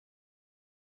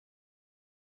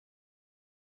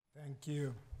Thank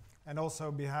you. And also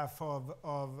on behalf of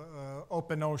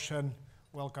OpenOcean,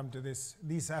 welcome to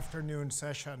these afternoon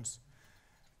sessions.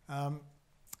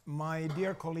 My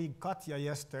dear colleague Katja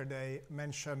yesterday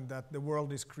mentioned that the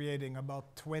world is creating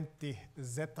about 20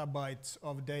 zettabytes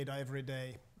of data every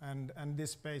day, and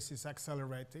this space is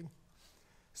accelerating.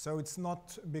 So it's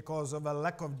not because of a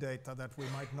lack of data that we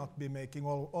might not be making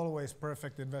always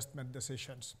perfect investment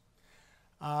decisions.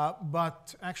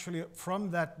 But actually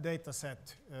from that data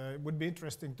set, it would be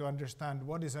interesting to understand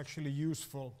what is actually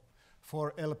useful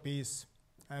for LPs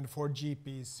and for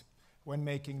GPs when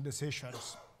making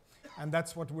decisions. And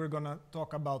that's what we're going to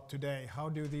talk about today. How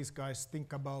do these guys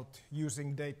think about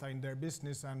using data in their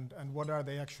business, and what are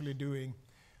they actually doing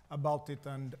about it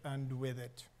and with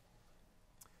it?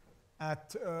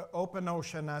 At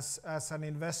OpenOcean, as an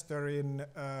investor in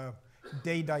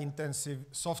data-intensive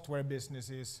software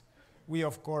businesses, we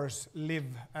of course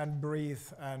live and breathe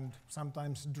and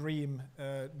sometimes dream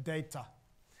data.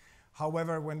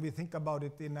 However, when we think about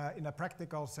it in a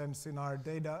practical sense, in our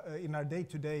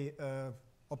day-to-day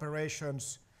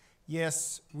operations,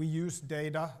 yes, we use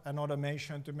data and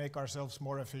automation to make ourselves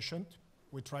more efficient.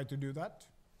 We try to do that.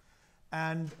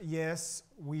 And yes,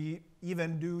 we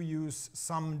even do use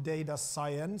some data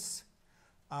science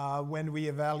when we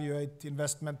evaluate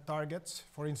investment targets.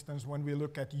 For instance, when we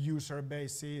look at user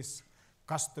bases,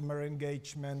 customer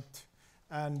engagement,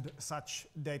 and such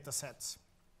data sets.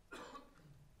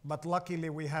 But luckily,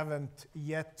 we haven't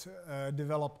yet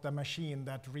developed a machine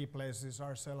that replaces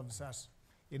ourselves as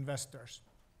investors.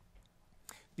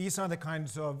 These are the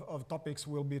kinds of topics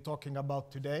we'll be talking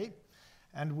about today.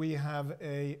 And we have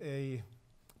a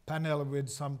panel with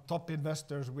some top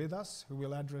investors with us who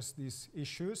will address these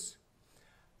issues.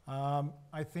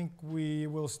 I think we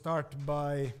will start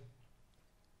by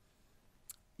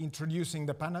introducing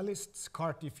the panelists.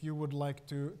 Kart, if you would like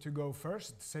to go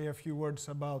first, say a few words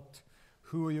about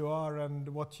who you are and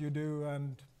what you do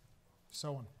and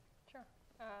so on. Sure.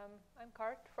 I'm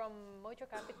Kart from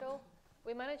mojo.capital.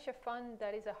 We manage a fund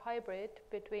that is a hybrid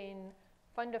between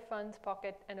fund of funds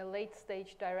pocket and a late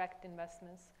stage direct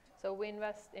investments. So we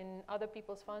invest in other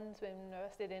people's funds. We've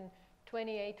invested in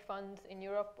 28 funds in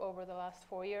Europe over the last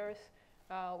 4 years,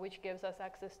 which gives us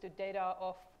access to data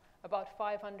of about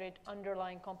 500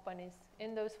 underlying companies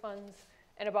in those funds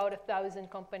and about 1,000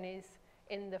 companies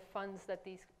in the funds that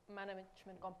these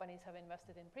management companies have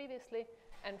invested in previously.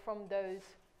 And from those,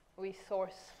 we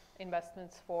source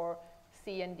investments for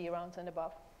C and D rounds and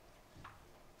above.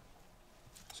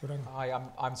 Suranga. Hi,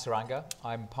 I'm Suranga.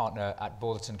 I'm partner at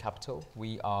Balderton Capital.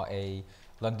 We are a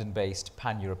London-based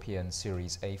pan-European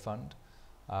Series A fund.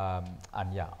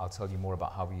 And yeah, I'll tell you more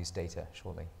about how we use data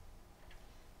shortly.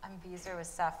 I'm Beezer with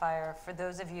Sapphire. For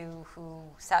those of you who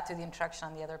sat through the introduction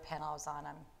on the other panel I was on,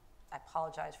 I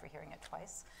apologize for hearing it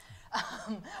twice.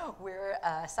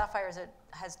 Sapphire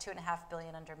has $2.5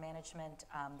 billion under management.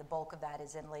 The bulk of that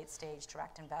is in late stage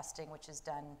direct investing, which is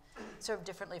done sort of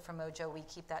differently from Mojo. We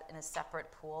keep that in a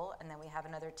separate pool, and then we have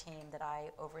another team that I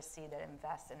oversee that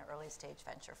invests in early stage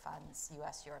venture funds,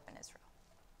 US, Europe, and Israel.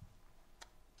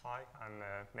 Hi, I'm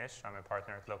Mish. I'm a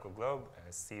partner at LocalGlobe,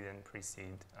 a seed and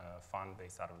pre-seed fund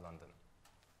based out of London.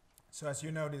 So as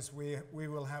you notice, we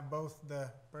will have both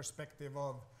the perspective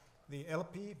of the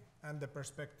LP and the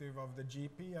perspective of the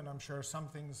GP, and I'm sure some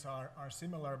things are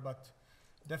similar, but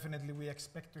definitely we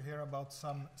expect to hear about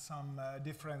some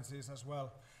differences as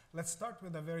well. Let's start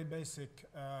with a very basic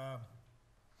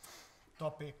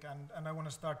topic, and I want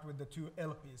to start with the two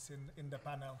LPs in the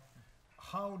panel.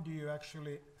 How do you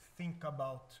actually think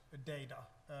about data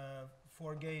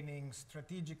for gaining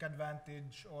strategic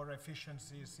advantage or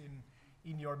efficiencies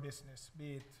in your business,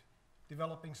 be it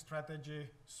developing strategy,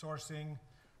 sourcing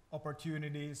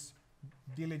opportunities,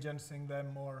 diligencing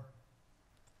them, or?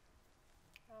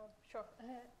 Sure.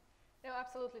 No,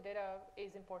 absolutely, data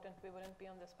is important. We wouldn't be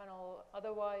on this panel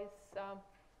otherwise.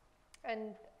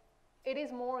 And it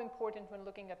is more important when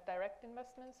looking at direct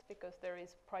investments because there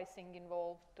is pricing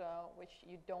involved, which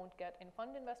you don't get in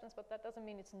fund investments, but that doesn't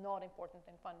mean it's not important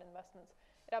in fund investments.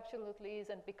 It absolutely is,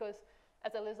 and because,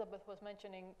 as Elizabeth was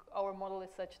mentioning, our model is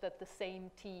such that the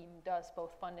same team does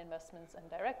both fund investments and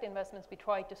direct investments. We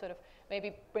try to sort of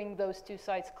maybe bring those two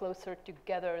sides closer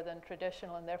together than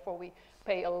traditional, and therefore we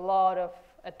pay a lot of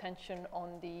attention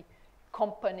on the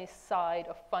company side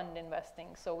of fund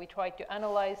investing. So we try to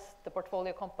analyze the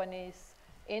portfolio companies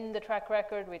in the track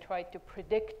record. We try to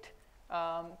predict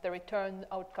the return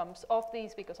outcomes of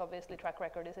these because obviously track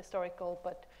record is historical,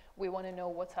 but we want to know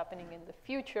what's happening in the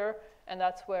future, and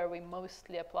that's where we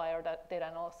mostly apply our data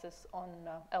analysis on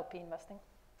LP investing.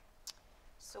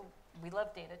 So we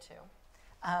love data too.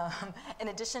 In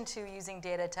addition to using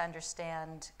data to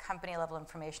understand company level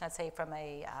information, I'd say from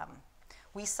a,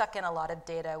 we suck in a lot of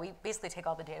data. We basically take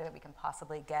all the data that we can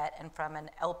possibly get, and from an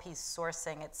LP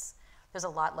sourcing, there's a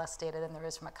lot less data than there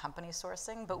is from a company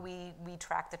sourcing, but we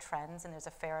track the trends, and there's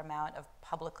a fair amount of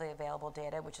publicly available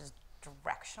data, which is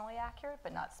directionally accurate,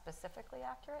 but not specifically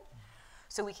accurate.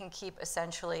 So we can keep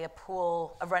essentially a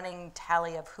running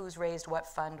tally of who's raised what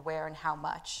fund, where, and how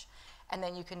much. And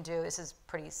then you can do, this is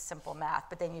pretty simple math,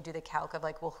 but then you do the calc of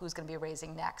like, well, who's going to be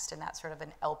raising next? And that's sort of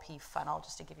an LP funnel,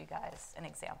 just to give you guys an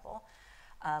example.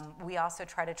 We also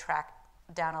try to track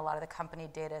down a lot of the company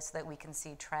data so that we can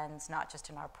see trends, not just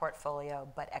in our portfolio,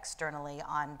 but externally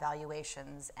on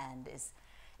valuations, and is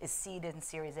seed in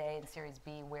Series A and Series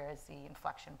B, where is the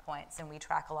inflection points? And we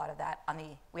track a lot of that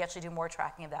we actually do more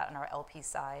tracking of that on our LP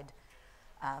side,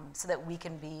 so that we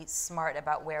can be smart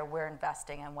about where we're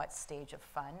investing and what stage of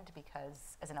fund,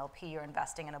 because as an LP, you're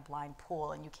investing in a blind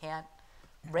pool, and you can't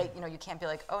you can't be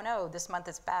like, oh no, this month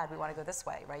is bad, we want to go this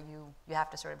way, right? You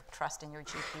have to sort of trust in your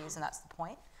GPs, and that's the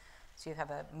point. So you have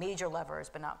a major levers,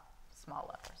 but not small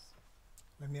levers.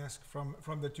 Let me ask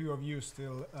from the two of you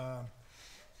still,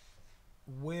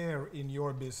 where in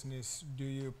your business do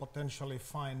you potentially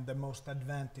find the most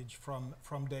advantage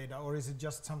from data? Or is it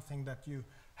just something that you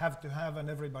have to have and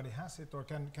everybody has it? Or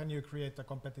can you create a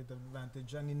competitive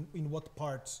advantage? And in what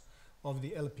parts of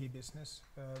the LP business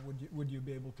would you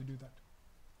be able to do that?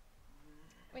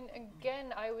 I mean,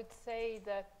 again, I would say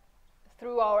that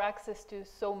through our access to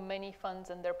so many funds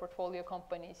and their portfolio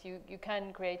companies, you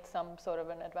can create some sort of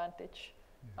an advantage.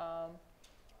 Yeah.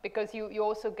 Because you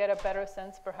also get a better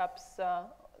sense, perhaps,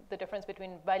 the difference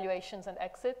between valuations and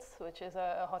exits, which is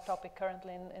a hot topic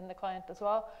currently in the client as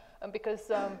well.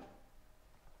 Because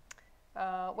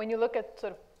when you look at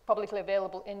sort of publicly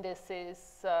available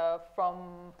indices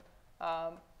from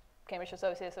Cambridge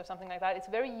Associates or something like that, it's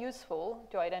very useful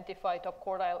to identify top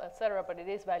quartile, et cetera, but it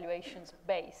is valuations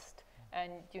based,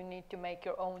 and you need to make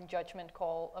your own judgment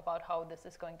call about how this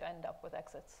is going to end up with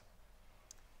exits.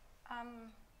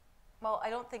 Well,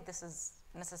 I don't think this is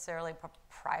necessarily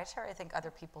proprietary. I think other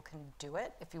people can do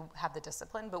it if you have the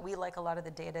discipline, but we like a lot of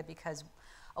the data because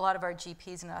a lot of our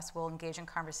GPs and us will engage in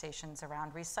conversations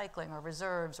around recycling or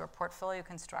reserves or portfolio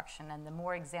construction, and the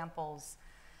more examples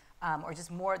or just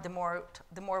the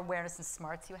more awareness and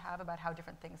smarts you have about how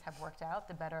different things have worked out,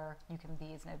 the better you can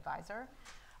be as an advisor.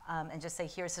 And just say,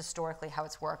 here's historically how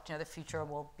it's worked, the future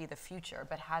will be the future,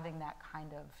 but having that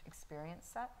kind of experience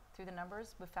set through the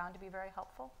numbers we've found to be very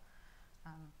helpful.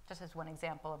 Just as one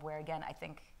example of where, again, I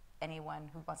think anyone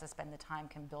who wants to spend the time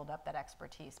can build up that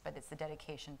expertise, but it's the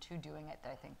dedication to doing it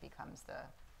that I think becomes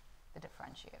the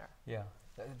differentiator. Yeah,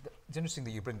 it's interesting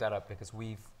that you bring that up because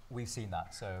we've seen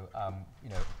that. So,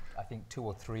 I think 2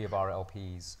 or 3 of our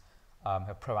LPs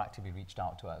have proactively reached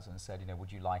out to us and said,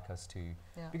 would you like us to,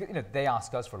 because, they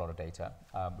ask us for a lot of data,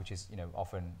 which is,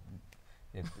 often,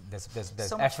 there's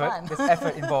so effort, there's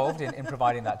effort involved in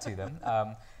providing that to them.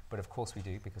 But of course we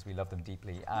do, because we love them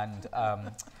deeply. And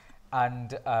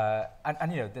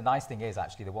the nice thing is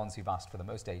actually the ones who've asked for the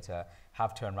most data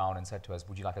have turned around and said to us,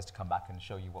 would you like us to come back and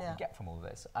show you what we get from all of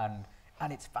this? And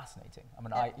it's fascinating. I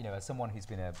mean, as someone who's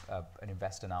been an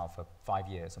investor now for 5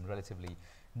 years, I'm relatively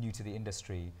new to the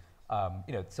industry.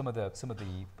 Some of the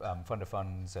fund of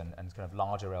funds and kind of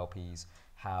larger LPs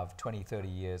have 20, 30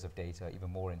 years of data, even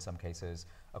more in some cases,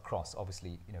 across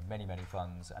obviously many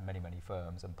funds and many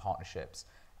firms and partnerships.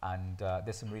 And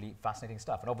there's some really fascinating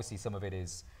stuff. And obviously some of it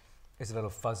is a little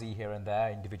fuzzy here and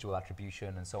there, individual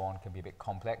attribution and so on can be a bit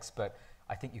complex, but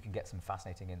I think you can get some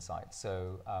fascinating insights.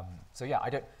 So yeah,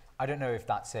 I don't know if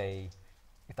that's a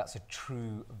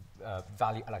true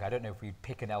value. Like, I don't know if we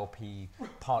pick an LP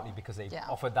partly because they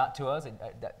offered that to us, and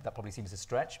that probably seems a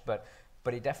stretch, but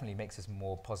it definitely makes us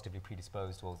more positively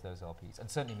predisposed towards those LPs, and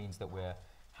certainly means that we're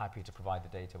happy to provide the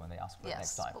data when they ask for it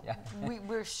next time. Yeah.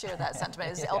 We share that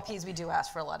sentiment. As LPs, we do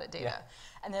ask for a lot of data.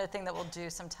 Yeah. And the other thing that we'll do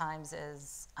sometimes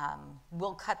is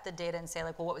we'll cut the data and say,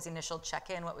 like, well, what was the initial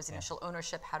check-in? What was the initial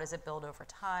ownership? How does it build over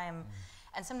time?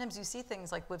 And sometimes you see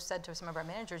things like we've said to some of our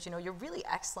managers, you're really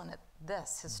excellent at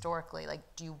this historically. Like,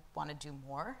 do you want to do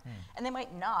more? And they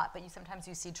might not, but sometimes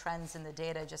you see trends in the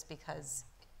data just because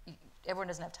everyone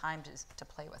doesn't have time to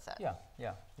play with it.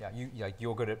 Yeah.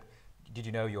 You're good at. Did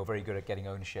you know you're very good at getting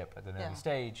ownership at an early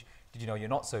stage? Did you know you're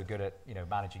not so good at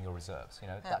managing your reserves?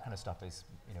 That kind of stuff is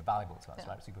valuable to us,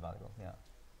 right? Super valuable. Yeah.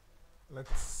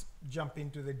 Let's jump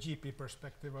into the GP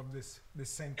perspective of this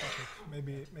same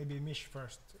topic. Maybe Mish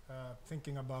first.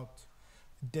 Thinking about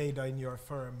data in your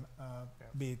firm,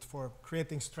 be it for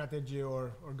creating strategy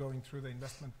or going through the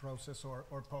investment process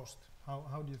or post.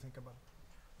 How do you think about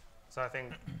it? So I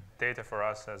think data for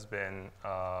us has been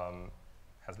a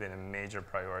major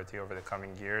priority over the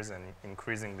coming years, and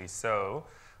increasingly so.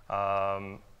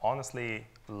 Honestly,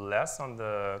 less on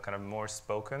the kind of more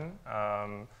spoken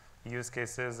use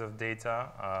cases of data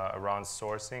around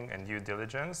sourcing and due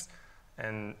diligence,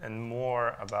 and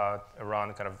more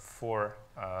around kind of four,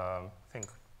 I think,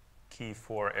 key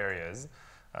four areas.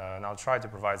 And I'll try to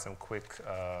provide some quick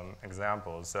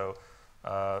examples. So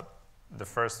the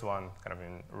first one, kind of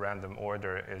in random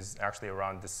order, is actually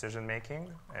around decision making,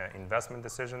 investment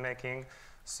decision making.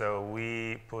 So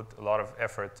we put a lot of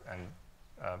effort and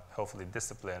hopefully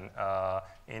discipline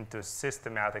into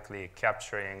systematically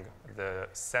capturing the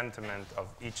sentiment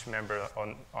of each member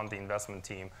on the investment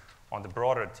team, on the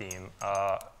broader team,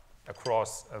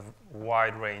 across a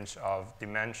wide range of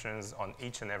dimensions on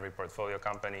each and every portfolio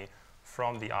company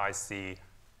from the IC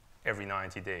every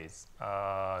 90 days.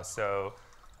 So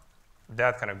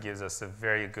that kind of gives us a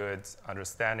very good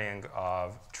understanding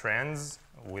of trends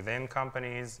within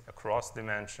companies, across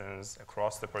dimensions,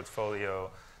 across the portfolio,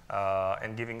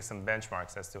 and giving some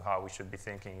benchmarks as to how we should be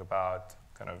thinking about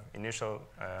kind of initial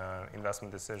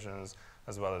investment decisions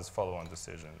as well as follow-on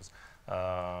decisions.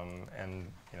 And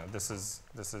this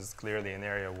is clearly an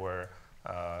area where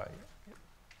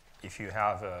if you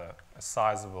have a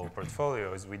sizable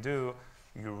portfolio, as we do,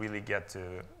 you really get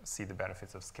to see the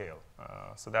benefits of scale.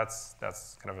 So that's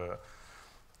kind of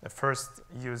a first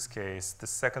use case. The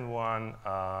second one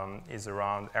is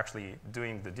around actually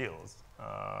doing the deals.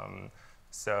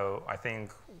 So I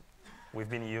think we've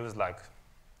been used like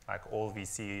all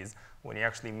VCs. When you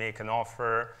actually make an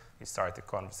offer, you start the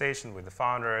conversation with the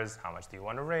founders. How much do you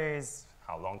want to raise?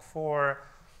 How long for?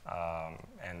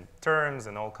 And terms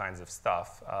and all kinds of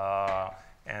stuff.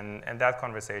 And that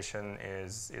conversation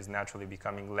is naturally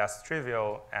becoming less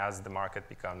trivial as the market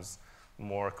becomes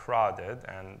more crowded.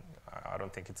 And I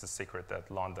don't think it's a secret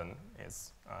that London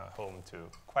is home to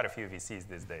quite a few VCs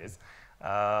these days.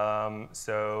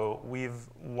 So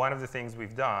one of the things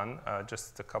we've done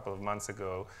just a couple of months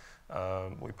ago,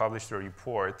 we published a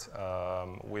report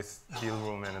with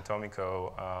Dealroom and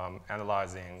Atomico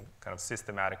analyzing kind of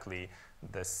systematically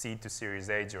the seed to Series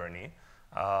A journey.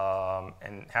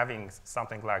 And having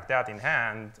something like that in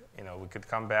hand, we could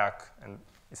come back and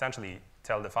essentially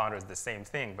tell the founders the same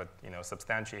thing, but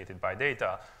substantiated by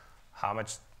data. How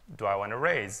much do I want to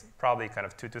raise? Probably kind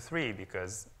of 2 to 3,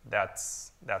 because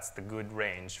that's the good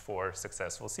range for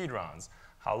successful seed rounds.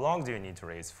 How long do you need to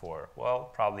raise for?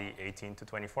 Well, probably 18 to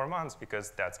 24 months,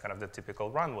 because that's kind of the typical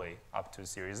runway up to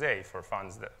Series A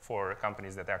for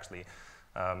companies that actually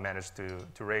manage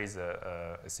to raise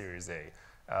a Series A.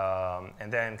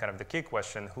 And then kind of the key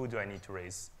question, who do I need to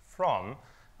raise from?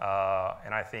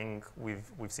 And I think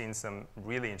we've seen some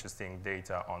really interesting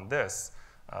data on this,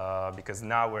 because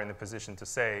now we're in a position to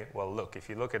say, well, look, if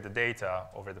you look at the data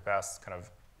over the past kind of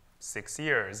 6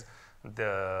 years,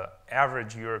 the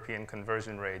average European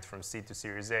conversion rate from seed to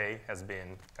Series A has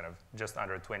been kind of just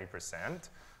under 20%.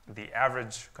 The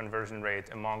average conversion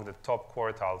rate among the top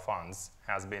quartile funds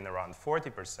has been around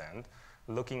 40%.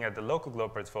 Looking at the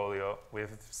LocalGlobe portfolio,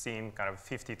 we've seen kind of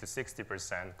 50 to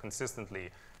 60% consistently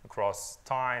across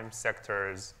time,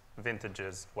 sectors,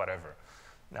 vintages, whatever.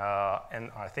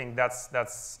 And I think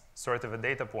that's sort of a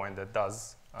data point that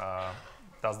does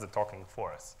the talking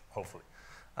for us, hopefully.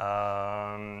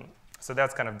 So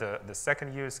that's kind of the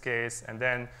second use case. And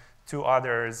then 2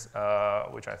 others,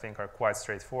 which I think are quite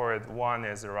straightforward. One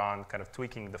is around kind of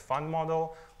tweaking the fund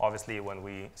model. Obviously, when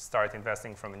we start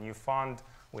investing from a new fund,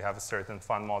 we have a certain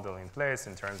fund model in place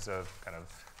in terms of kind of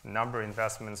number of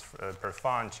investments per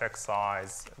fund, check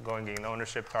size, going in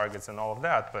ownership targets, and all of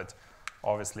that. But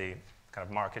obviously, kind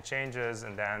of market changes,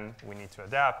 and then we need to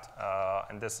adapt.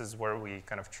 And this is where we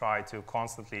kind of try to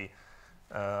constantly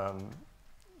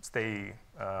stay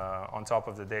on top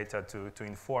of the data to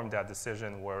inform that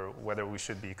decision, whether we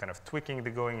should be kind of tweaking the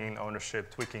going in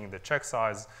ownership, tweaking the check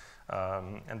size,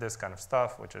 and this kind of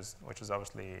stuff, which is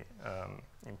obviously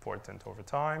important over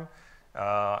time.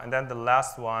 And then the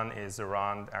last one is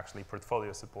around actually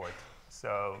portfolio support.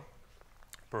 So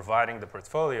providing the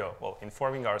portfolio, well,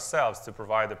 informing ourselves to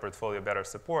provide the portfolio better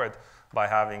support by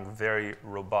having very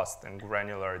robust and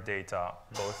granular data,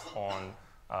 both on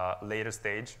later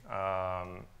stage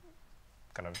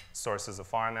kind of sources of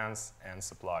finance and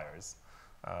suppliers.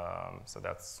 So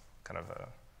that's kind of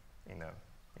in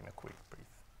a quick brief.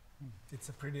 It's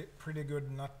a pretty good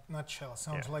nutshell.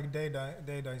 Sounds like data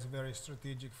is very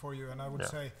strategic for you, and I would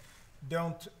say,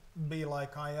 don't be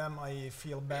like I am. I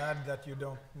feel bad that you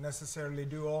don't necessarily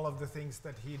do all of the things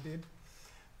that he did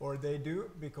or they do,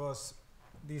 because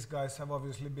these guys have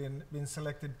obviously been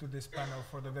selected to this panel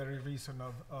for the very reason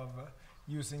of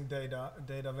using data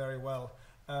very well.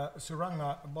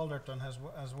 Suranga, Balderton has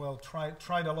as well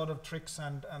tried a lot of tricks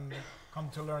and come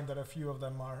to learn that a few of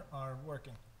them are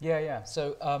working. Yeah.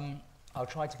 So I'll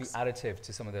try to be additive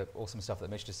to some of the awesome stuff that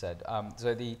Mish just said.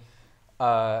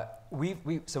 We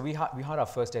had our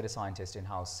first data scientist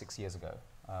in-house 6 years ago,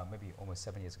 maybe almost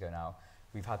 7 years ago now.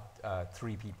 We've had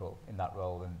 3 people in that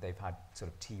role, and they've had sort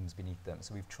of teams beneath them.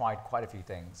 So we've tried quite a few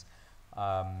things,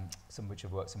 some of which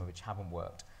have worked, some of which haven't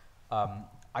worked.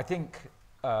 I think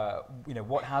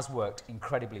what has worked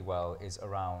incredibly well is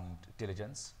around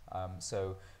diligence.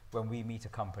 So when we meet a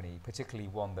company, particularly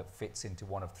one that fits into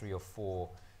one of 3 or 4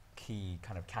 key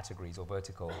kind of categories or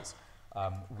verticals,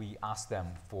 we ask them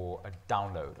for a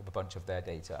download of a bunch of their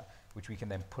data, which we can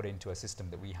then put into a system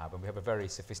that we have. And we have a very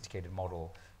sophisticated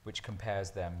model which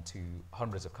compares them to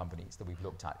hundreds of companies that we've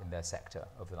looked at in their sector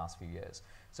over the last few years.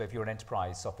 So if you're an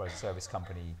enterprise software as a service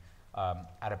company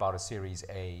at about a Series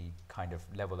A kind of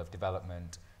level of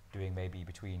development, doing maybe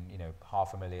between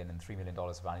 $500,000 and $3 million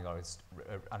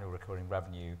of annual recurring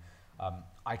revenue,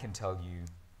 I can tell you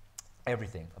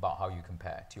everything about how you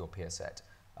compare to your peer set.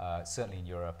 Certainly in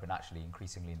Europe, and actually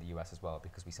increasingly in the US as well,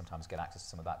 because we sometimes get access to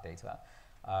some of that data.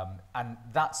 And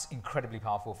that's incredibly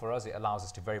powerful for us. It allows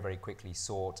us to very, very quickly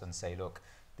sort and say, look,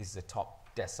 this is a top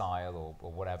decile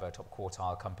or whatever, top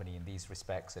quartile company in these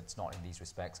respects, it's not in these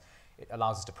respects. It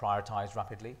allows us to prioritize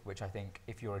rapidly, which I think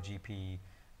if you're a GP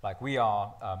like we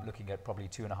are, looking at probably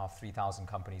 2,500, 3,000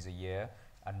 companies a year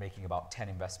and making about 10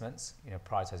 investments,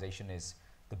 prioritization is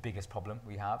the biggest problem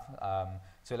we have.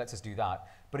 So it lets us do that.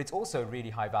 But it's also really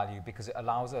high value because it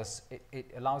allows us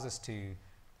to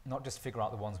not just figure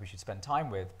out the ones we should spend time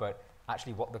with, but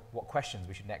actually what questions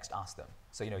we should next ask them.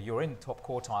 So you're in top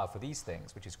quartile for these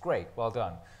things, which is great, well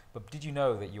done. But did you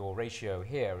know that your ratio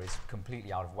here is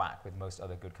completely out of whack with most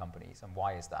other good companies, and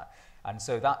why is that? And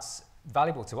so that's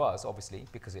valuable to us, obviously,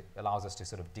 because it allows us to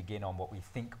sort of dig in on what we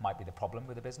think might be the problem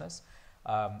with the business.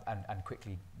 And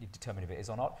quickly determine if it is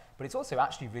or not. But it's also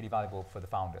actually really valuable for the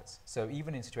founders. So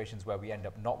even in situations where we end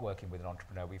up not working with an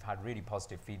entrepreneur, we've had really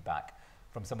positive feedback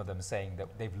from some of them saying that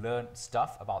they've learned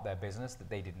stuff about their business that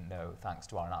they didn't know thanks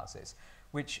to our analysis,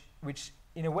 which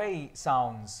in a way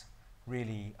sounds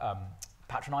really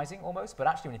patronizing almost, but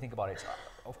actually when you think about it,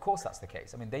 of course that's the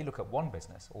case. I mean, they look at one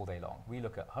business all day long. We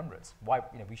look at hundreds. Why,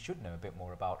 we should know a bit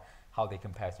more about how they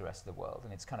compare to the rest of the world,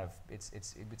 and it's kind of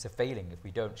it's a failing if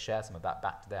we don't share some of that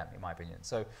back to them, in my opinion.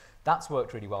 So that's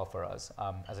worked really well for us,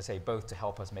 as I say, both to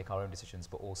help us make our own decisions,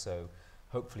 but also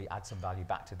hopefully add some value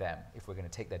back to them. If we're going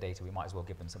to take their data, we might as well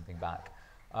give them something back.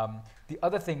 The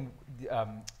other thing,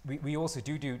 we also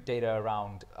do data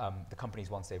around the companies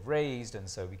once they've raised, and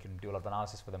so we can do a lot of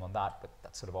analysis for them on that, but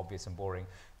that's sort of obvious and boring.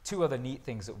 2 other neat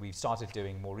things that we've started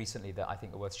doing more recently that I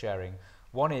think are worth sharing.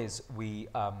 One is we've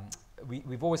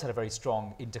always had a very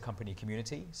strong intercompany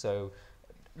community, so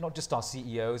not just our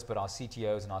CEOs, but our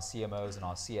CTOs and our CMOs and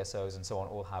our CSOs and so on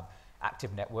all have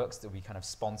active networks that we kind of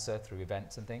sponsor through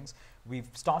events and things. We've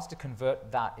started to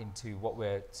convert that into what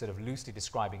we're sort of loosely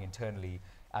describing internally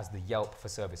as the Yelp for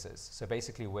services. So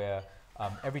basically we're,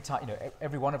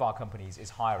 every one of our companies is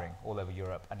hiring all over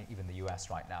Europe and even the US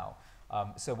right now.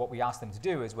 So what we ask them to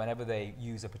do is whenever they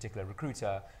use a particular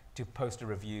recruiter to post a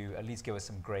review, at least give us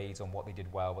some grades on what they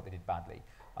did well, what they did badly.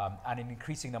 And an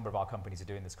increasing number of our companies are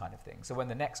doing this kind of thing. So when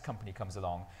the next company comes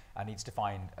along and needs to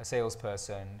find a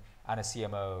salesperson and a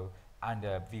CMO and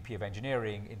a VP of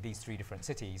engineering in these 3 different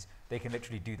cities, they can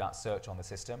literally do that search on the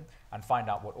system and find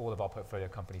out what all of our portfolio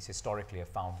companies historically have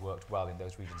found worked well in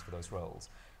those regions for those roles.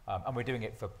 And we're doing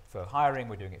it for hiring,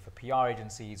 we're doing it for PR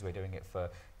agencies, we're doing it for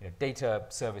data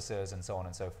services and so on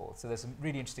and so forth. So there's some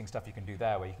really interesting stuff you can do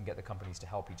there where you can get the companies to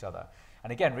help each other.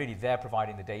 And again, really they're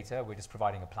providing the data, we're just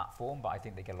providing a platform, but I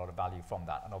think they get a lot of value from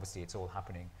that. And obviously it's all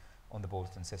happening on the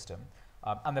Balderton system.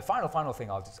 And the final thing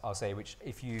I'll say, which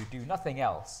if you do nothing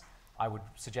else, I would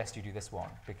suggest you do this one,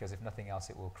 because if nothing else,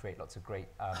 it will create lots of great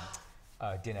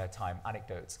dinner time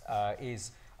anecdotes,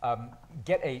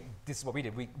 this is what we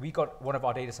did. We got one of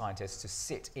our data scientists to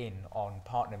sit in on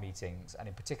partner meetings and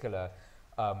in particular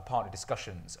partner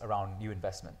discussions around new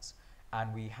investments.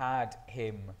 And we had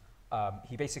him,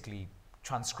 he basically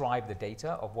transcribed the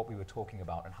data of what we were talking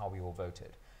about and how we all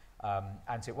voted.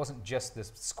 And so it wasn't just the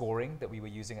scoring that we were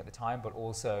using at the time, but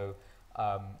also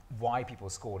why people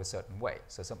scored a certain way.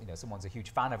 So someone's a huge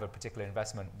fan of a particular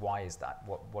investment. Why is that?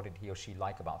 What did he or she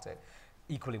like about it?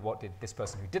 Equally, what did this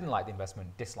person who didn't like the investment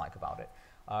dislike about it?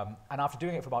 And after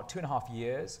doing it for about 2.5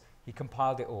 years, he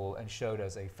compiled it all and showed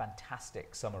us a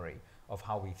fantastic summary of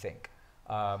how we think.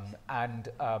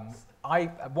 At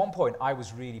one point, I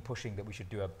was really pushing that we should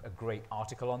do a great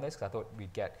article on this, because I thought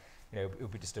we'd get, it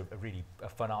would be just a really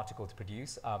fun article to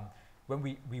produce. When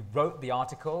we wrote the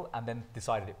article and then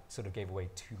decided it sort of gave away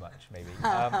too much, maybe.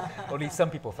 Or at least some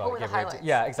people felt it gave away too much.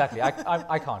 Yeah, exactly.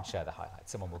 I can't share the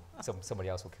highlights. Somebody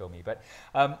else will kill me. But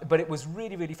it was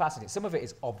really, really fascinating. Some of it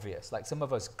is obvious. Like, some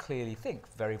of us clearly think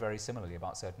very, very similarly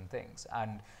about certain things.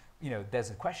 And there's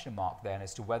a question mark then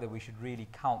as to whether we should really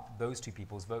count those two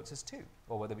people's votes as 2,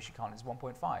 or whether we should count it as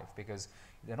 1.5, because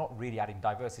they're not really adding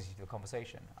diversity to the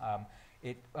conversation.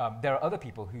 There are other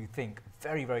people who think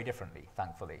very, very differently,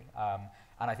 thankfully.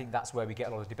 And I think that's where we get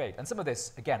a lot of debate. And some of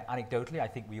this, again, anecdotally, I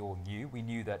think we all knew. We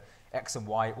knew that X and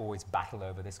Y always battle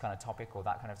over this kind of topic or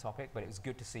that kind of topic, but it was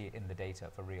good to see it in the data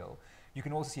for real. You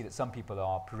can also see that some people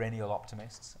are perennial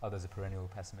optimists, others are perennial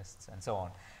pessimists, and so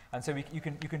on. And so you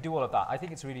can do all of that. I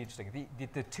think it's really interesting.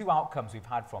 The 2 outcomes we've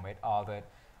had from it are that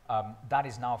that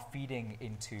is now feeding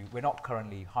into, we're not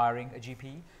currently hiring a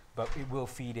GP, but it will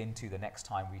feed into the next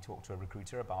time we talk to a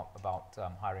recruiter about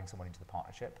hiring someone into the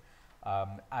partnership.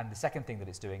 And the second thing that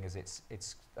it's doing is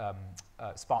it's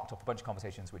sparked off a bunch of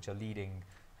conversations which are leading.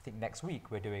 I think next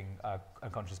week we're doing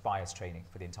unconscious bias training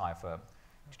for the entire firm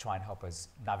to try and help us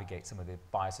navigate some of the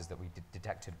biases that we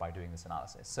detected by doing this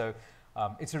analysis. So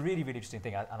it's a really, really interesting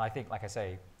thing. And I think, like I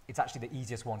say, it's actually the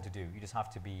easiest one to do. You just have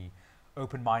to be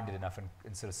open-minded enough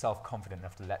and sort of self-confident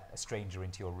enough to let a stranger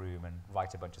into your room and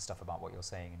write a bunch of stuff about what you're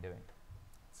saying and doing.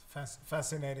 It's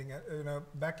fascinating.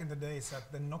 Back in the days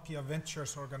at the Nokia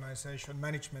Ventures organization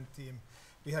management team,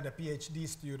 we had a PhD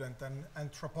student and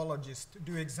anthropologist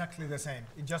do exactly the same.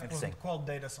 It just wasn't called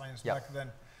data science back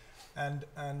then.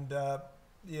 And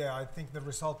yeah, I think the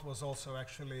result was also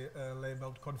actually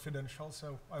labeled confidential.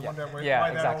 So I wonder why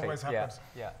that always happens.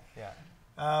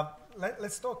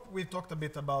 Let's talk. We've talked a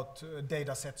bit about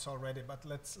data sets already, but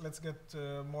let's get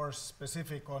more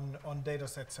specific on data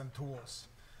sets and tools.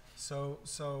 So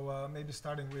maybe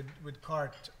starting with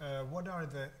Kart, what are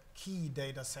the key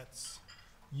data sets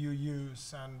you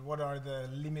use, and what are the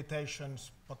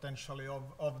limitations potentially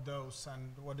of those,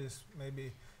 and what is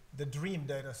maybe the dream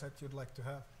data set you'd like to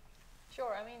have?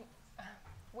 Sure. I mean,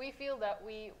 we feel that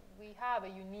we have a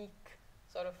unique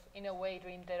sort of, in a way,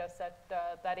 dream data set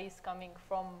that is coming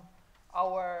from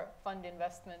our fund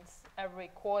investments every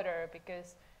quarter,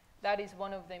 because that is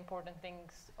one of the important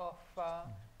things of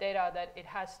data, that it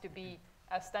has to be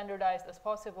as standardized as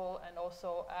possible and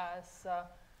also as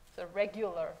sort of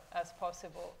regular as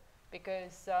possible,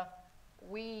 because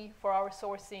we, for our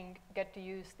sourcing, get to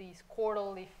use these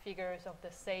quarterly figures of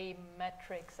the same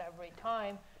metrics every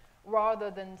time, rather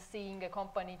than seeing a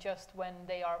company just when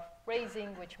they are raising,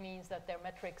 which means that their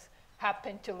metrics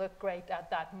happen to look great at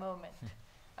that moment.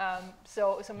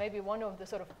 So maybe one of the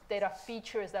sort of data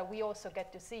features that we also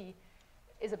get to see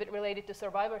is a bit related to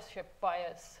survivorship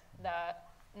bias, that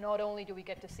not only do we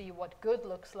get to see what good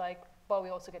looks like, but we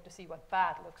also get to see what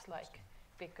bad looks like,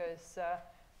 because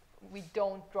we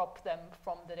don't drop them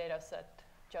from the data set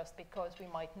just because we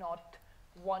might not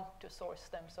want to source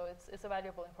them. So it's a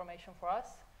valuable information for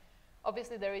us.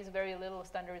 Obviously, there is very little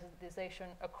standardization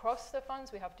across the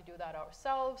funds. We have to do that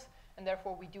ourselves, and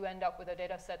therefore we do end up with a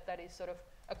data set that is sort of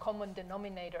a common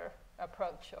denominator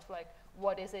approach of, like,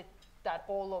 what is it that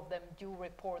all of them do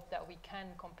report that we can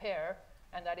compare,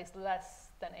 and that is less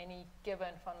than any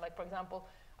given fund. Like, for example,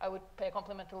 I would pay a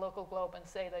compliment to LocalGlobe and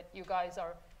say that you guys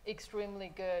are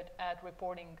extremely good at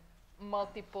reporting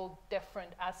multiple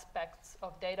different aspects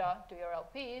of data to your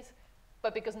LPs,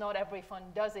 but because not every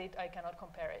fund does it, I cannot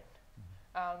compare it.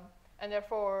 And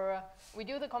therefore, we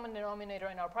do the common denominator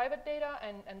in our private data,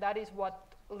 and that is what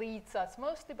leads us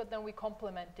mostly, but then we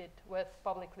complement it with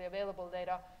publicly available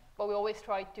data. But we always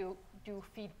try to do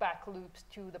feedback loops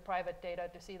to the private data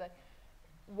to see that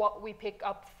what we pick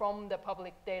up from the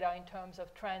public data in terms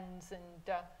of trends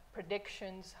and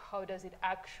predictions, how does it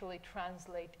actually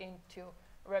translate into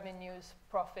revenues,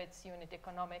 profits, unit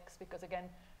economics, because again,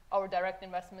 our direct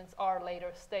investments are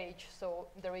later stage, so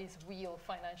there is real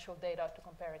financial data to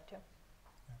compare it to.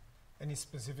 Yeah. Any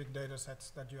specific data sets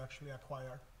that you actually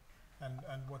acquire, and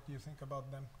what do you think about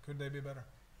them? Could they be better?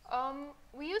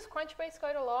 We use Crunchbase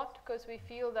quite a lot because we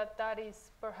feel that that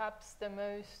is perhaps the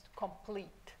most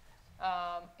complete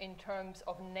in terms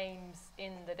of names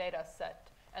in the data set.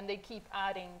 And they keep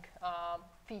adding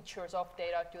features of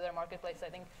data to their marketplace. I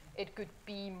think it could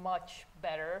be much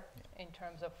better in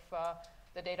terms of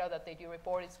the data that they do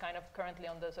report. It's kind of currently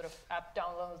on the sort of app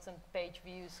downloads and page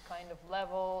views kind of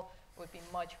level. It would be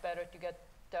much better to get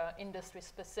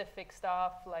industry-specific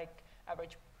stuff like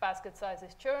average basket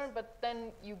sizes, churn, but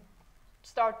then you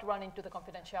start to run into the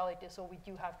confidentiality, so we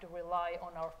do have to rely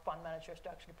on our fund managers to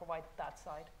actually provide that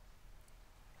side.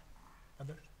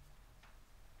 Others?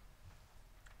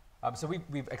 So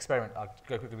we've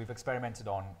experimented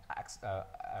on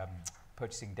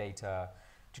purchasing data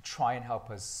to try and help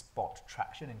us spot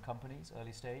traction in companies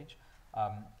early stage.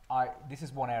 This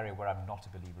is one area where I'm not a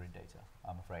believer in data,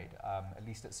 I'm afraid. At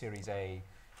least at Series A,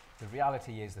 the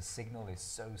reality is the signal is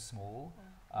so small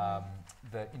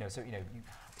that,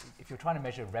 if you're trying to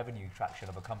measure revenue traction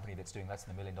of a company that's doing less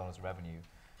than $1 million of revenue,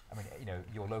 I mean,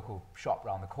 your local shop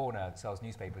around the corner that sells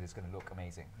newspapers is going to look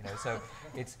amazing. So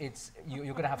you're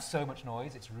going to have so much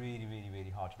noise. It's really, really, really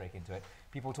hard to break into it.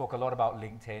 People talk a lot about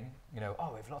LinkedIn.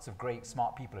 If lots of great,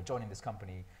 smart people are joining this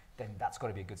company, then that's got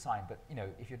to be a good sign. But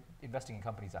if you're investing in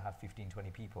companies that have 15,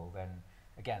 20 people, then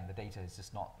again, the data is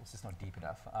just not deep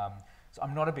enough. So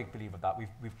I'm not a big believer of that.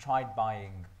 We've tried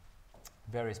buying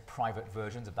various private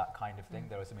versions of that kind of thing.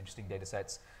 There are some interesting data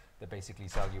sets that basically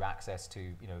sell you access to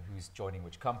who's joining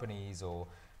which companies, or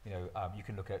you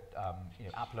can look at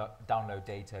app download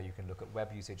data, you can look at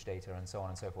web usage data, and so on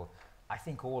and so forth. I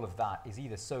think all of that is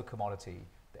either so commodity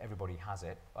that everybody has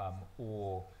it,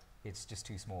 or it's just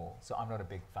too small. So I'm not a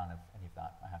big fan of any of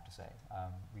that, I have to say.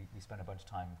 We spent a bunch of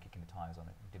time kicking the tires on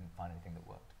it and didn't find anything that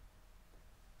worked.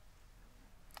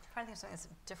 I'm trying to think of something that's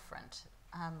different.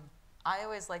 I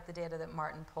always like the data that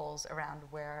Martin pulls around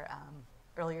where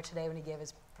earlier today when he gave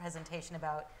his presentation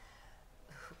about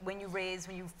when you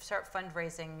start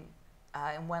fundraising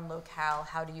in one locale,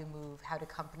 how do you move, how do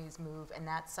companies move, and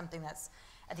that's something that's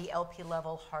at the LP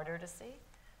level harder to see.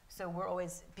 So we're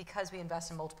always, because we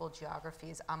invest in multiple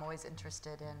geographies, I'm always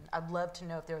interested in, I'd love to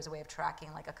know if there was a way of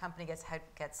tracking, like a company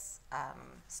gets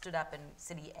stood up in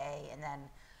city A, and then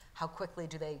how quickly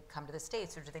do they come to the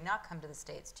States, or do they not come to the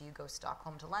States? Do you go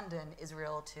Stockholm to London,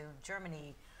 Israel to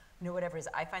Germany, whatever it is.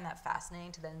 I find that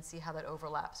fascinating to then see how that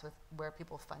overlaps with where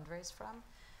people fundraise from.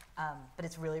 But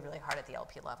it's really, really hard at the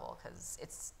LP level because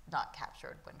it's not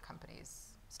captured when companies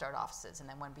start offices, and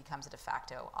then one becomes a de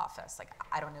facto office. Like,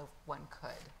 I don't know if one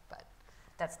could, but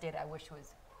that's data I wish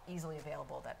was easily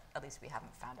available that at least we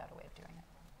haven't found out a way of doing it.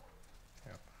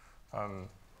 Yeah. I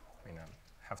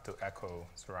have to echo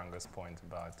Suranga's point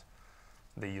about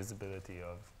the usability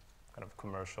of kind of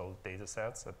commercial data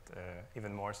sets,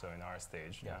 even more so in our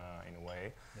stage, in a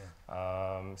way.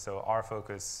 Yeah. So our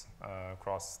focus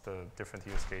across the different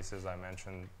use cases I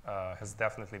mentioned has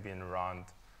definitely been around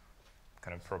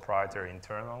kind of proprietary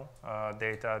internal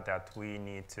data that we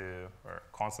need to, or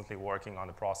constantly working on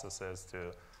the processes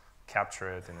to capture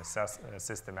it in a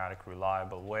systematic,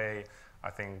 reliable way. I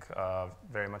think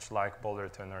very much like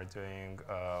Balderton are doing,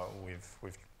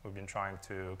 we've been trying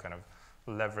to kind of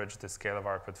leverage the scale of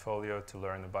our portfolio to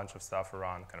learn a bunch of stuff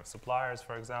around kind of suppliers,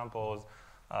 for example,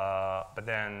 but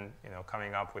then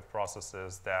coming up with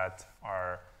processes that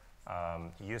are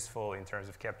useful in terms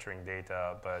of capturing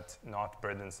data, but not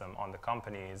burdensome on the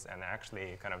companies, and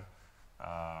actually kind of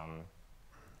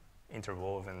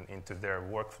interwoven into their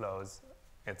workflows.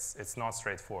 It's not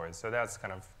straightforward, so that's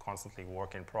kind of constantly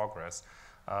work in progress.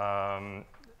 A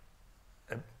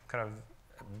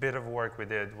bit of work we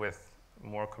did with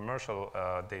more commercial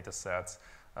data sets.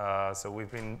 So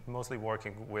we've been mostly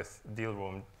working with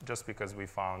Dealroom just because we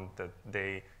found that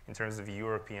they, in terms of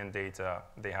European data,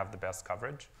 they have the best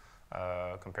coverage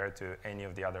compared to any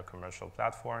of the other commercial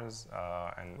platforms.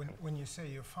 When you say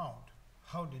you found,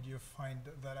 how did you find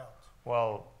that out?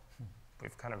 Well,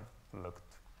 we've kind of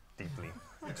looked deeply.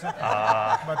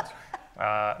 Exactly.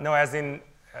 No, as in,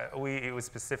 we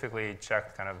specifically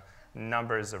checked kind of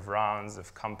numbers of rounds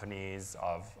of companies,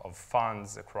 of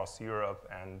funds across Europe,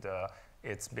 and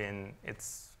it's been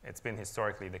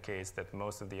historically the case that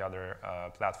most of the other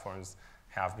platforms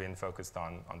have been focused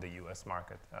on the US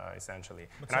market, essentially.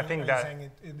 But and so I think that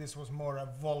saying this was more a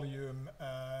volume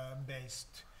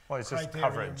based. Well, it's just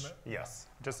coverage, yes.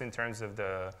 Just in terms of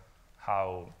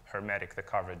how hermetic the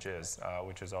coverage is,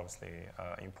 which is obviously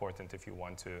important if you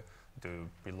want to do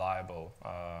reliable.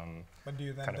 But do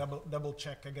you then double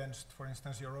check against, for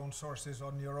instance, your own sources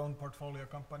on your own portfolio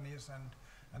companies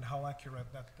and how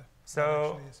accurate that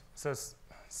actually is? So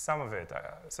some of it.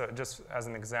 So just as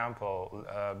an example,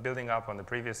 building up on the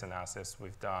previous analysis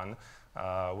we've done,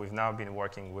 we've now been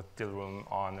working with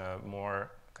Dealroom on a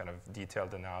more kind of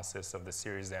detailed analysis of the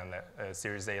Series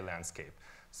A landscape.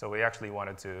 So we actually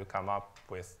wanted to come up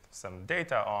with some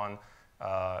data on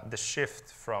the shift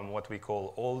from what we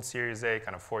call old Series A,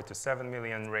 kind of 4 to 7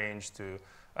 million range, to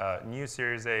new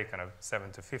Series A, kind of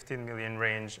 7 to 15 million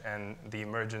range, and the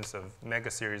emergence of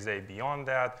mega Series A beyond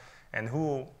that, and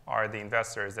who are the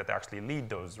investors that actually lead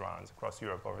those rounds across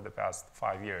Europe over the past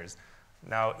 5 years.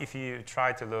 Now, if you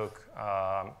try to look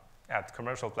at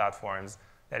commercial platforms,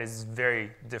 that is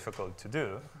very difficult to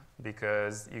do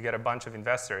because you get a bunch of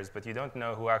investors, but you don't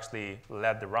know who actually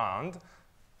led the round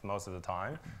most of the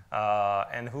time,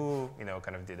 and who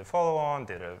kind of did a follow-on,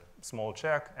 did a small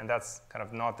check, and that's kind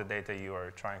of not the data you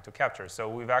are trying to capture. So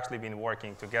we've actually been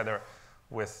working together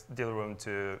with Dealroom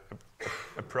to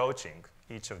approaching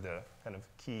each of the kind of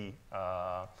key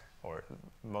or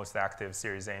most active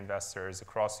Series A investors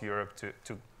across Europe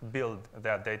to build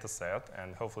that data set,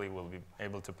 and hopefully we'll be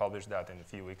able to publish that in a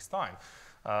few weeks' time.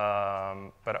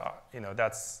 But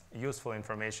that's useful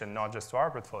information not just to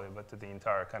our portfolio, but to the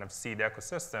entire kind of seed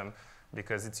ecosystem,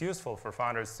 because it's useful for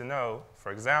founders to know,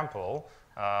 for example,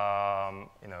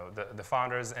 the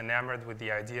founders enamored with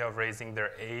the idea of raising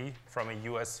their A from a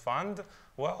US fund.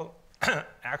 Well,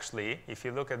 actually, if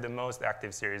you look at the most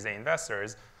active Series A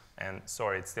investors, and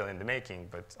sorry, it's still in the making,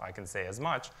 but I can say as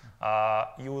much,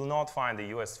 you will not find a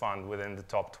US fund within the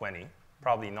top 20,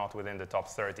 probably not within the top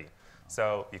 30.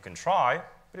 So you can try,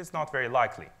 but it's not very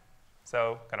likely.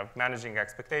 So kind of managing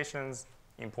expectations,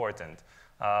 important.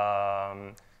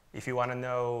 If you want to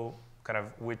know kind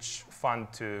of which fund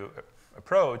to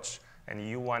approach, and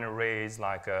you want to raise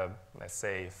like a, let's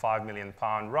say, £5 million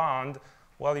round,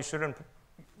 well, you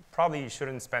probably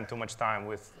shouldn't spend too much time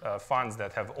with funds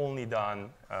that have only done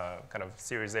kind of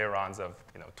Series A rounds of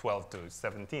 12 to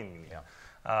 17 million.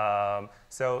 Yeah.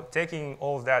 So taking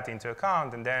all of that into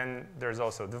account, and then there's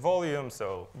also the volume.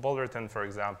 So Balderton, for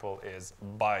example, is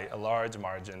by a large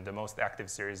margin the most active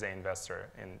Series A investor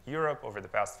in Europe over the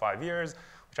past 5 years,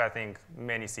 which I think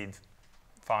many seed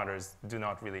founders do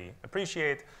not really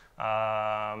appreciate.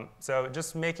 So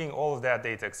just making all of that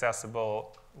data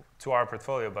accessible to our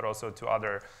portfolio, but also to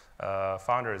other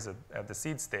founders at the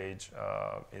seed stage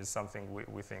is something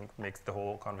we think makes the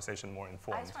whole conversation more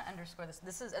informed. I just want to underscore this.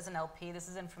 This is, as an LP, this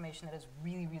is information that is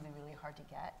really, really, really hard to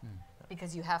get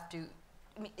because you have to,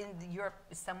 I mean, Europe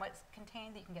is somewhat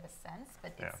contained that you can get a sense,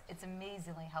 but it's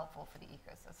amazingly helpful for the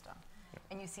ecosystem. Yeah.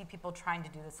 And you see people trying to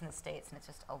do this in the States, and it's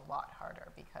just a lot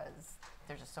harder because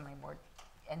there's just so many more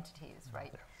entities,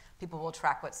 right? Yeah. People will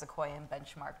track what Sequoia and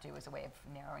Benchmark do as a way of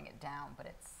narrowing it down, but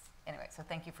it's, anyway, so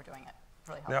thank you for doing it.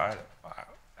 Really helpful. No,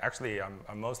 actually,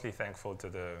 I'm mostly thankful to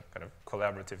the kind of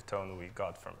collaborative tone we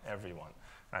got from everyone.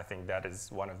 And I think that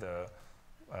is one of the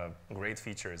great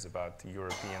features about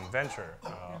European venture.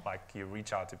 Like you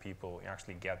reach out to people, you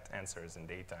actually get answers and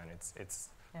data, and it's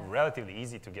relatively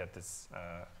easy to get this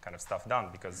kind of stuff done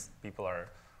because people are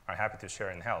happy to share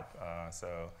and help.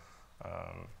 So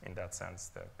in that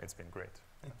sense, it's been great.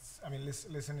 I mean,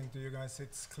 listening to you guys,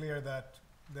 it's clear that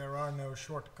there are no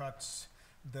shortcuts.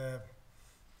 The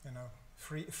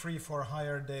free for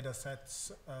hire data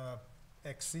sets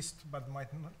exist but might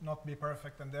not be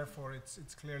perfect, and therefore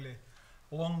it's clearly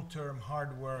long-term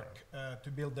hard work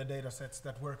to build the data sets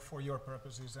that work for your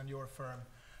purposes and your firm.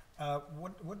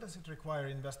 What does it require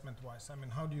investment-wise? I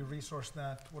mean, how do you resource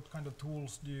that? What kind of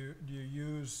tools do you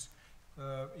use,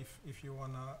 if you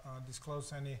want to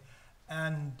disclose any?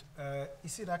 And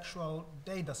is it actual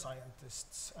data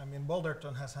scientists? I mean,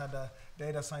 Balderton has had a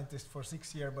data scientist for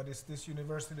 6 years, but is this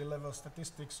university-level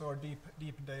statistics or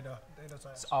deep data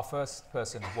science? So our first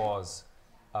person was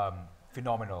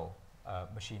phenomenal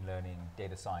machine learning,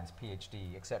 data science,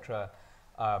 PhD, etc.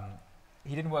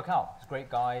 He didn't work out. He's a great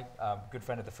guy, good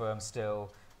friend of the firm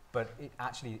still, but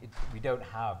we don't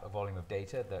have a volume of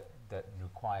data that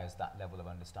requires that level of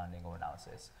understanding or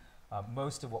analysis.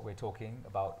 Most of what we're talking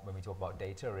about when we talk about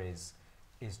data is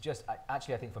just,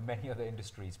 actually I think for many other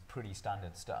industries, pretty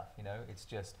standard stuff. It's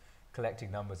just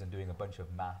collecting numbers and doing a bunch of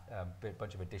math,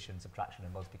 bunch of addition, subtraction,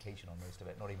 and multiplication on most of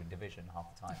it, not even division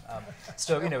half the time.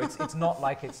 So it's not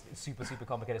like it's super, super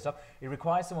complicated stuff. It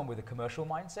requires someone with a commercial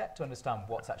mindset to understand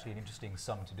what's actually an interesting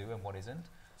sum to do and what isn't.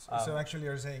 So actually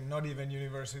you're saying not even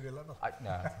university level?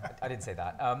 No, I didn't say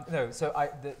that. No, so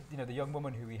the young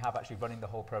woman who we have actually running the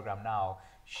whole program now,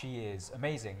 she is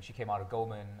amazing. She came out of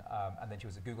Goldman, and then she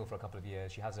was at Google for a couple of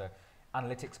years. She has an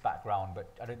analytics background, but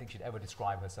I don't think she'd ever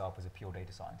describe herself as a pure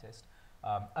data scientist.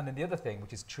 And then the other thing,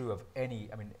 which is true of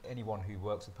anyone who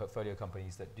works with portfolio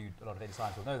companies that do a lot of data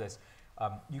science will know this,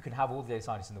 you can have all the data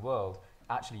scientists in the world.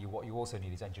 Actually, what you also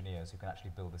need is engineers who can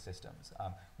actually build the systems.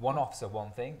 One-offs are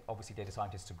one thing. Obviously, data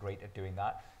scientists are great at doing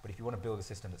that. But if you want to build a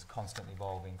system that's constantly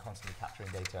evolving, constantly capturing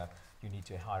data, you need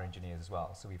to hire engineers as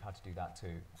well. So we've had to do that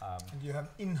too. And you have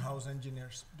in-house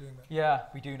engineers doing that? Yeah,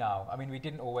 we do now. I mean, we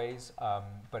didn't always,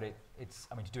 but it's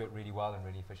to do it really well and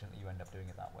really efficiently, you end up doing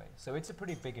it that way. So it's a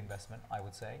pretty big investment, I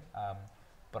would say.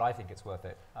 But I think it's worth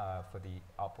it for the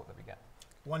output that we get.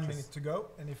 1 minute to go.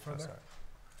 Any further?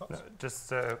 Thoughts? No,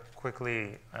 just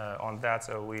quickly on that,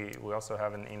 so we also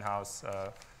have an in-house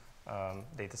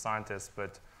data scientist,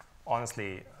 but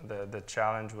honestly, the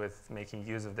challenge with making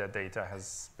use of that data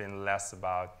has been less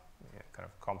about kind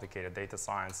of complicated data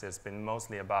science. It's been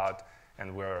mostly about,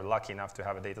 and we're lucky enough to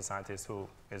have a data scientist who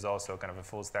is also kind of a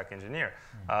full stack engineer.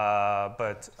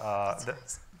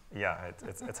 Yeah,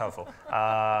 it's helpful.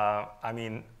 I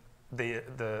mean,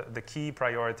 the key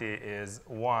priority is,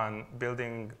 one,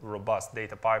 building robust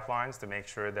data pipelines to make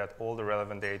sure that all the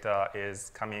relevant data is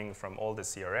coming from all the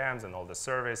CRMs and all the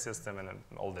survey system and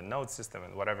all the node system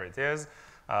and whatever it is.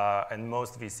 And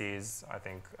most VCs, I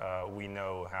think we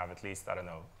know, have at least, I don't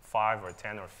know, 5 or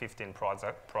 10 or 15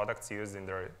 products used in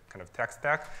their kind of tech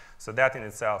stack. So that in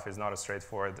itself is not a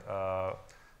straightforward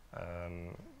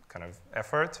kind of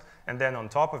effort. And then on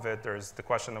top of it, there's the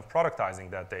question of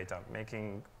productizing that data,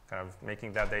 making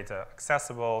that data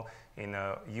accessible in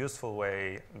a useful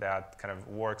way that kind of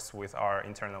works with our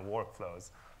internal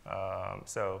workflows.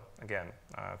 So again,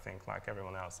 I think like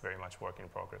everyone else, very much work in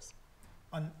progress.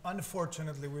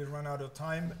 Unfortunately, we run out of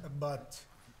time, but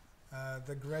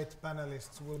the great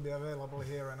panelists will be available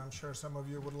here, and I'm sure some of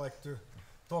you would like to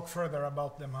talk further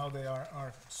about them, how they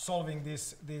are solving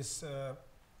these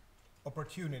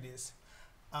opportunities.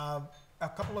 A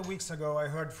couple of weeks ago, I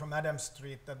heard from Adam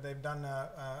Street that they've done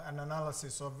an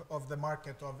analysis of the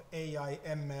market of AI,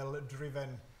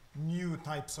 ML-driven new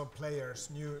types of players,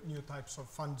 new types of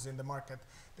funds in the market.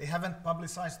 They haven't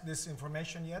publicized this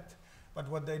information yet, but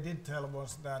what they did tell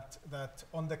was that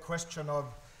on the question of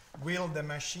will the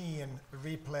machine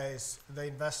replace the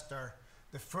investor,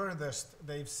 the furthest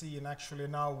they've seen actually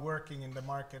now working in the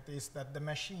market is that the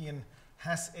machine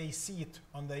has a seat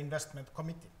on the investment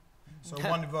committee. So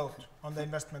one vote on the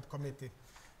investment committee.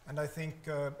 And I think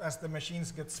as the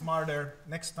machines get smarter,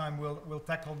 next time we'll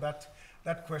tackle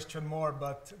that question more,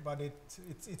 but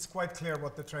it's quite clear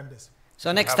what the trend is.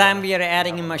 So next time we are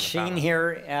adding a machine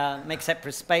here, make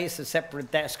separate space, a separate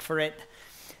desk for it.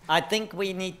 I think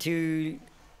we need to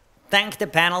thank the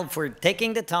panel for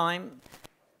taking the time,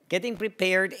 getting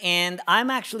prepared, and I'm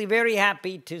actually very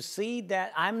happy to see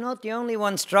that I'm not the only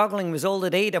one struggling with all the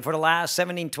data for the last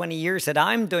 17, 20 years that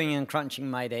I'm doing and crunching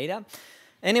my data.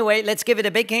 Anyway, let's give it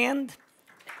a big hand.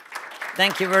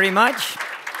 Thank you very much.